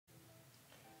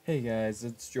Hey guys,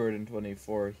 it's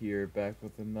Jordan24 here, back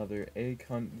with another egg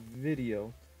hunt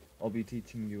video. I'll be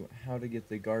teaching you how to get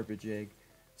the garbage egg.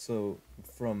 So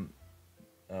from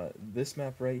this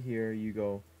map right here, you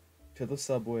go to the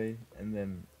subway, and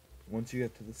then once you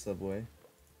get to the subway,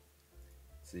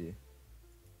 see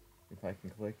if I can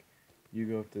click, you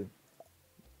go to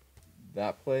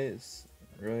that place,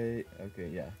 right? Okay,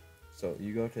 yeah. So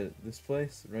you go to this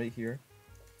place right here,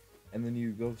 and then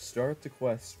you go start the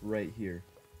quest right here.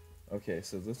 Okay,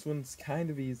 so this one's kind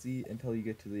of easy until you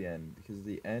get to the end, because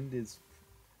the end is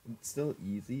still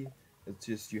easy, it's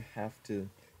just you have to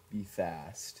be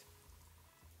fast.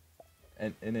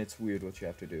 And it's weird what you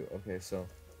have to do. Okay, so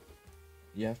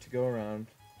you have to go around,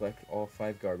 collect all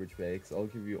 5 garbage bags. I'll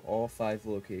give you all 5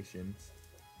 locations.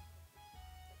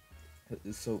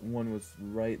 So one was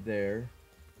right there.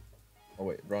 Oh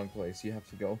wait, wrong place. You have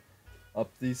to go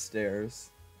up these stairs.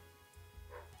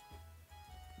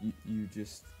 You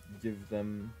just give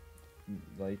them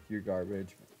like your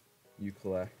garbage you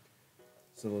collect.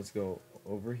 So let's go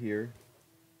over here,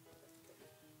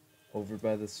 over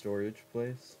by the storage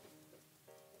place,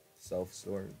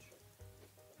 self-storage.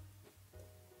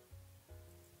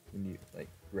 And you like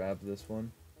grab this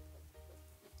one,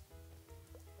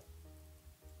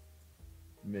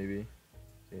 maybe.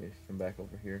 Okay, come back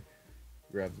over here,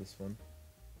 grab this one.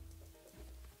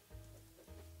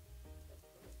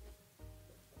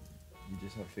 You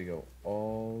just have to go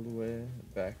all the way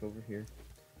back over here,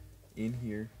 in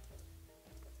here.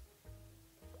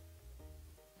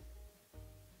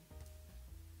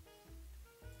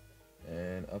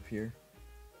 And up here.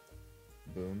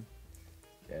 Boom.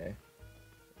 Okay.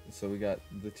 So we got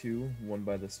the 2, one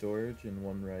by the storage and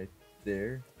one right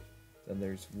there. Then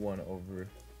there's one over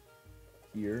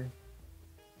here.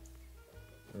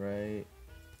 Right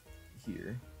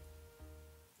here.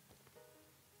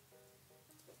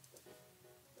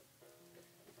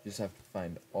 Just have to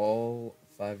find all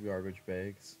 5 garbage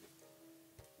bags.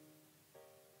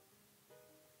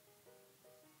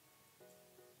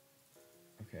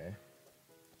 Okay.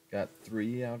 Got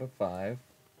 3 out of 5.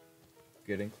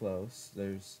 Getting close.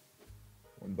 There's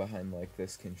one behind like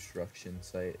this construction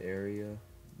site area.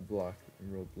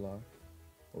 ROBLOX.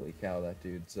 Holy cow, that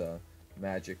dude's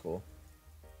magical.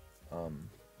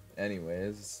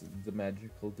 Anyways, the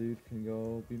magical dude can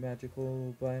go be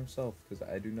magical by himself, because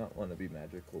I do not want to be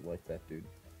magical like that dude.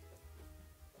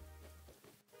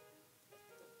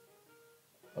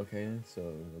 Okay,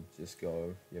 so let's just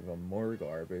go give him more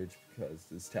garbage, because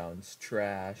this town's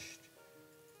trashed.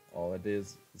 All it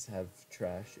is have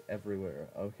trash everywhere.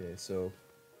 Okay, so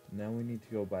now we need to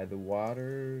go by the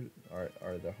water,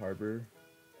 or the harbor,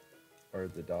 or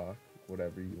the dock,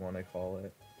 whatever you want to call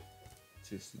it.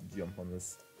 Just jump on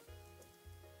this.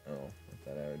 Oh, I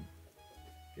thought I would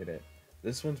get it.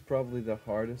 This one's probably the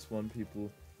hardest one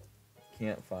people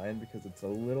can't find, because it's a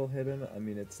little hidden. I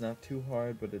mean, it's not too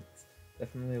hard, but it's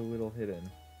definitely a little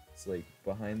hidden. It's like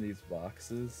behind these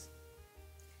boxes.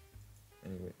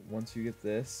 Anyway, once you get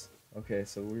this, okay,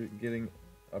 so we're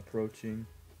approaching.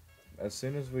 As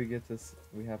soon as we get this,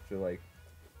 we have to like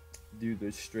do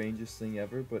the strangest thing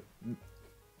ever, but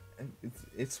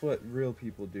it's what real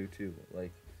people do too.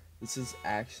 Like, this is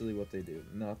actually what they do,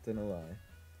 not gonna lie.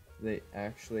 They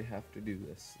actually have to do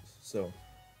this. So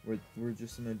we're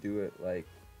just gonna do it like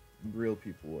real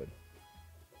people would.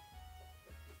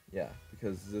 Yeah,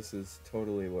 because this is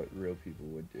totally what real people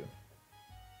would do.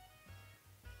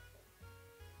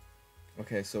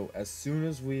 Okay, so as soon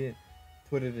as we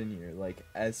put it in here, like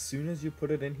as soon as you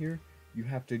put it in here, you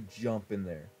have to jump in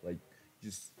there. Like,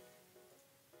 just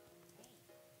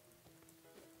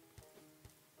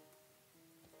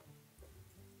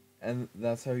and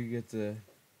that's how you get the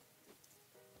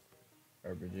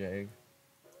garbage egg.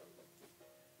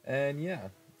 And yeah,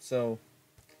 so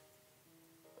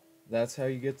that's how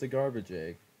you get the garbage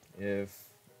egg. If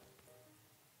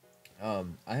I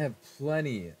have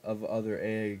plenty of other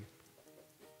egg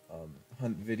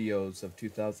hunt videos of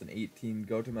 2018.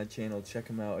 Go to my channel, check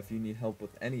them out if you need help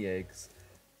with any eggs.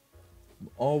 I'm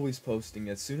always posting.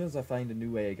 As soon as I find a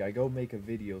new egg, I go make a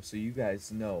video so you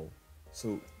guys know.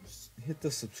 So hit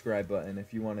the subscribe button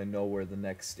if you want to know where the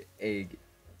next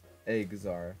eggs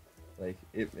are. Like,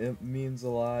 it means a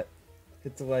lot.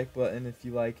 Hit the like button if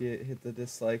you like it. Hit the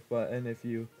dislike button if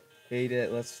you hate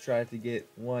it. Let's try to get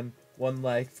one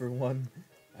like for one.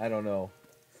 I don't know.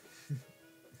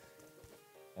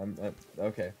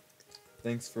 Okay.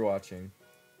 Thanks for watching.